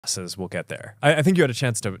glasses will get there. I think you had a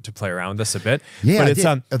chance to play around with this a bit. Yeah, but I it's,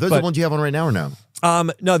 did. Are those the ones you have on right now or no?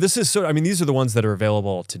 No, this is sort of, I mean, these are the ones that are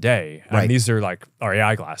available today. Right. These are like our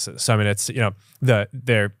AI glasses. So I mean, it's, you know,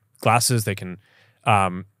 they're glasses. They can,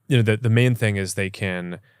 you know, the main thing is they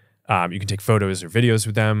can, you can take photos or videos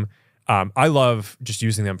with them. I love just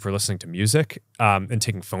using them for listening to music and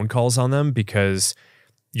taking phone calls on them because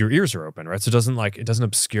your ears are open, right? So it doesn't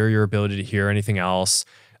obscure your ability to hear anything else.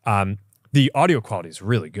 The audio quality is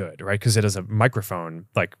really good, right? Because it has a microphone,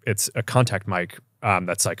 like it's a contact mic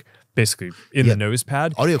that's like basically in the nose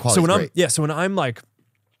pad. Audio quality is great. So when I'm like,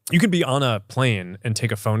 you could be on a plane and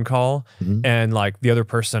take a phone call and like the other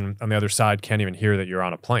person on the other side can't even hear that you're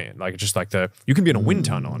on a plane. Like just like you can be in a wind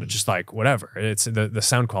tunnel and it's just like whatever. It's the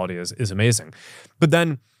sound quality is amazing. But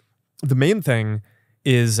then the main thing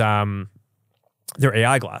is they're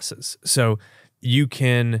AI glasses. So you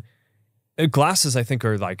can, glasses I think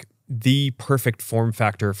are like the perfect form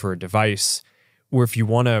factor for a device where if you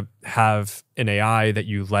want to have an AI that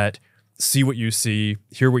you let see what you see,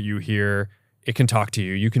 hear what you hear, it can talk to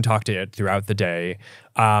you, you can talk to it throughout the day.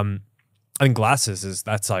 I think glasses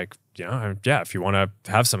that's like, you know, yeah, if you want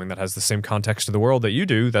to have something that has the same context of the world that you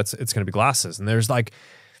do, it's going to be glasses. And there's like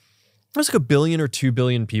 1 billion or 2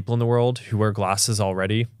 billion people in the world who wear glasses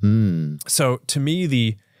already. So to me,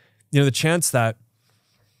 the chance that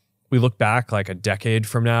we look back like a decade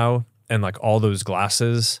from now and like all those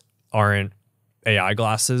glasses aren't AI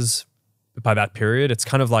glasses by that period, it's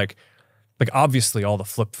kind of like obviously all the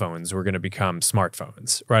flip phones were going to become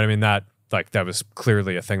smartphones, right? I mean, that was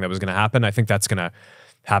clearly a thing that was going to happen. I think that's going to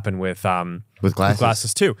happen with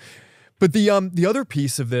glasses too. But the other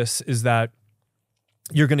piece of this is that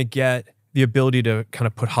you're going to get the ability to kind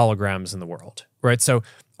of put holograms in the world, right? So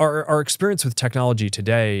our experience with technology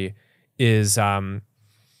today is, I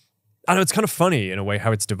don't know, it's kind of funny in a way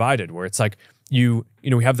how it's divided, where it's like we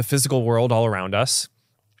have the physical world all around us.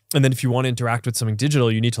 And then if you want to interact with something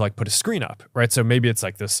digital, you need to like put a screen up, right? So maybe it's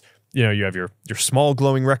like this, you know, you have your small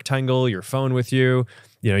glowing rectangle, your phone with you,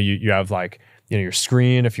 you know, you have like, you know, your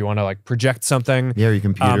screen if you want to like project something. Yeah, your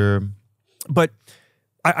computer. But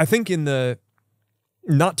I think in the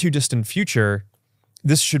not too distant future,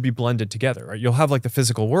 this should be blended together, right? You'll have like the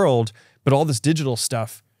physical world, but all this digital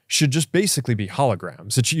stuff should just basically be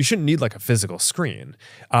holograms. You shouldn't need like a physical screen.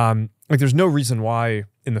 Like there's no reason why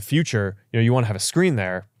in the future, you know, you want to have a screen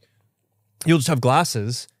there. You'll just have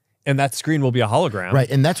glasses and that screen will be a hologram. Right.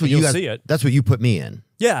 And that's what you'll see it. That's what you put me in.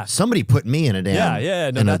 Yeah. Somebody put me in a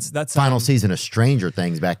damn No, that's final season of Stranger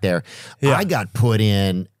Things back there. Yeah. I got put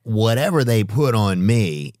in whatever they put on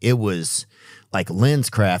me. It was like lens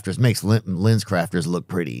crafters, makes lens crafters look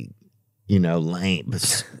pretty, you know, lame.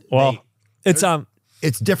 But well,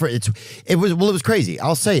 it's different. It was crazy.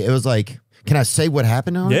 I'll say it was like, can I say what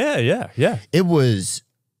happened on it? Yeah. It was,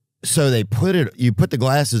 so you put the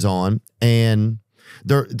glasses on and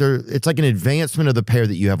it's like an advancement of the pair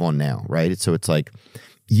that you have on now, right? So it's like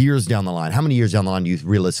years down the line. How many years down the line do you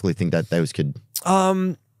realistically think that those could?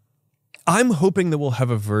 I'm hoping that we'll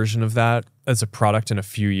have a version of that as a product in a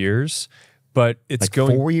few years, but it's like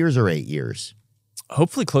going 4 years or 8 years.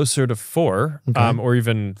 Hopefully closer to 4, Okay. or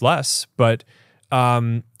even less. But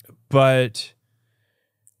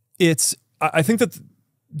it's, I think that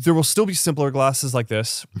there will still be simpler glasses like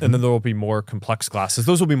this, and then there will be more complex glasses.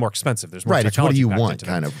 Those will be more expensive. There's more Right. It's what do technology you packed want, into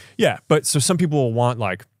them. kind of. Yeah, but so some people will want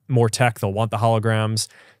like more tech. They'll want the holograms.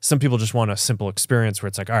 Some people just want a simple experience where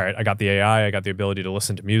it's like, all right, I got the AI, I got the ability to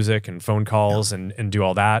listen to music and phone calls and do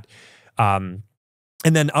all that. And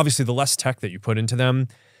then obviously the less tech that you put into them,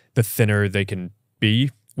 the thinner they can be,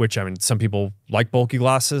 which I mean, some people like bulky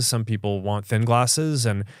glasses, some people want thin glasses.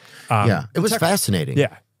 And yeah, it was fascinating.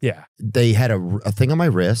 Yeah. They had a thing on my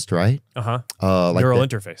wrist, right? Like Like neural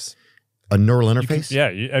interface. a neural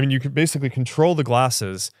interface? I mean, you could basically control the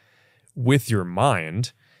glasses with your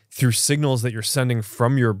mind through signals that you're sending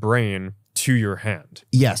from your brain to your hand.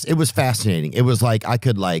 Yes, it was fascinating. It was like I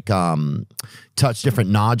could like touch different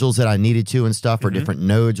nodules that I needed to and stuff, or different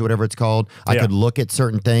nodes, or whatever it's called. I could look at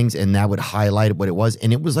certain things and that would highlight what it was.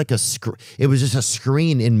 And it was like it was just a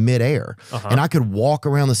screen in midair. And I could walk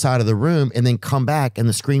around the side of the room and then come back and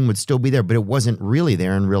the screen would still be there, but it wasn't really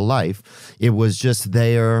there in real life. It was just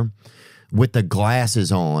there with the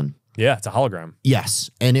glasses on. Yeah, it's a hologram. Yes.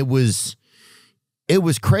 And it was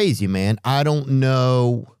crazy, man. I don't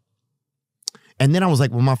know. And then I was like,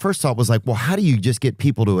 well, my first thought was like, well, how do you just get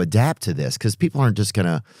people to adapt to this? Because people aren't just going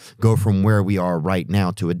to go from where we are right now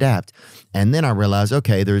to adapt. And then I realized,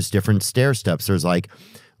 okay, there's different stair steps. There's like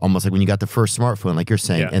almost like when you got the first smartphone, like you're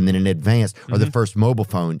saying, and then in advance, or the first mobile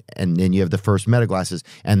phone, and then you have the first meta glasses,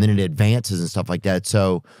 and then it advances and stuff like that.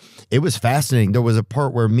 So it was fascinating. There was a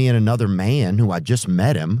part where me and another man who I just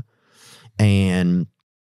met him, and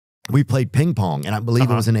we played ping pong, and I believe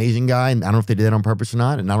it was an Asian guy, and I don't know if they did that on purpose or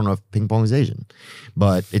not, and I don't know if ping pong is Asian,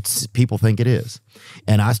 but it's people think it is.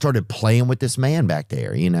 And I started playing with this man back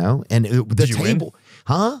there, you know, and the table.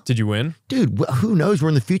 Huh? Did you win? Dude, who knows? We're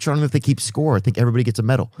in the future. I don't know if they keep score. I think everybody gets a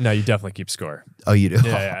medal. No, you definitely keep score. Oh, you do?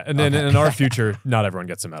 Yeah. And then in our future, not everyone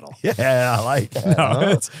gets a medal. Yeah, I like that. No,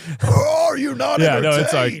 it's, are you not entertained?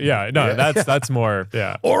 No, it's like, that's more,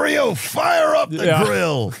 Oreo, fire up the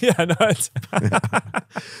grill. Yeah, no, it's.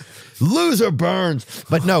 Loser burns.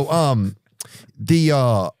 But no,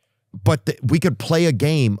 we could play a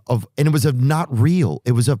game of, and it was not real.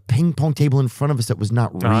 It was a ping pong table in front of us that was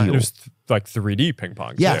not real. It was like 3D ping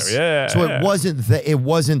pong. Yes. Too. Yeah. So it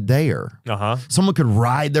wasn't there. Someone could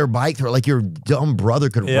ride their bike through, like your dumb brother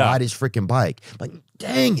could ride his freaking bike. Like,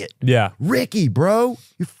 dang it. Yeah. Ricky, bro,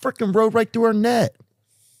 you freaking rode right through our net.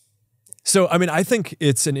 So, I mean, I think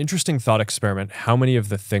it's an interesting thought experiment. How many of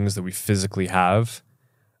the things that we physically have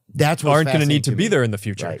aren't going to need to be there in the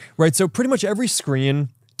future, right? So pretty much every screen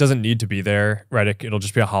doesn't need to be there, right? It'll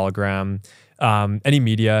just be a hologram. Any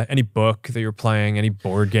media, any book that you're playing, any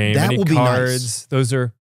board game, any cards, those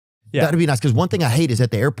are, that'd be nice. Because one thing I hate is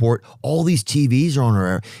at the airport, all these TVs are on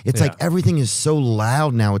our, it's like everything is so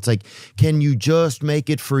loud now. It's like, can you just make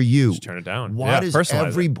it for you? Just turn it down. Why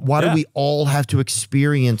do we all have to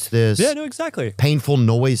experience this? Yeah, no, exactly. Painful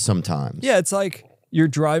noise sometimes. Yeah, it's like you're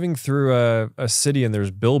driving through a city and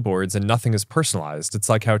there's billboards and nothing is personalized. It's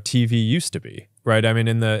like how TV used to be, right? I mean,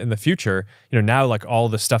 in the future, you know, now like all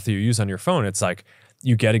the stuff that you use on your phone, it's like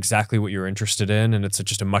you get exactly what you're interested in, and it's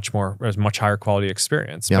just a much higher quality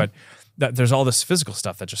experience. But there's all this physical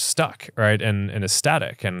stuff that just stuck, right, and is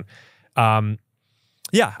static. And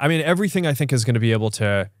yeah, I mean, everything I think is going to be able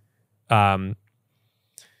to.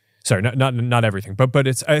 Sorry, not everything, but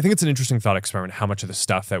I think it's an interesting thought experiment how much of the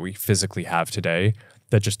stuff that we physically have today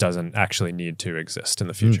that just doesn't actually need to exist in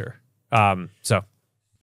the future. So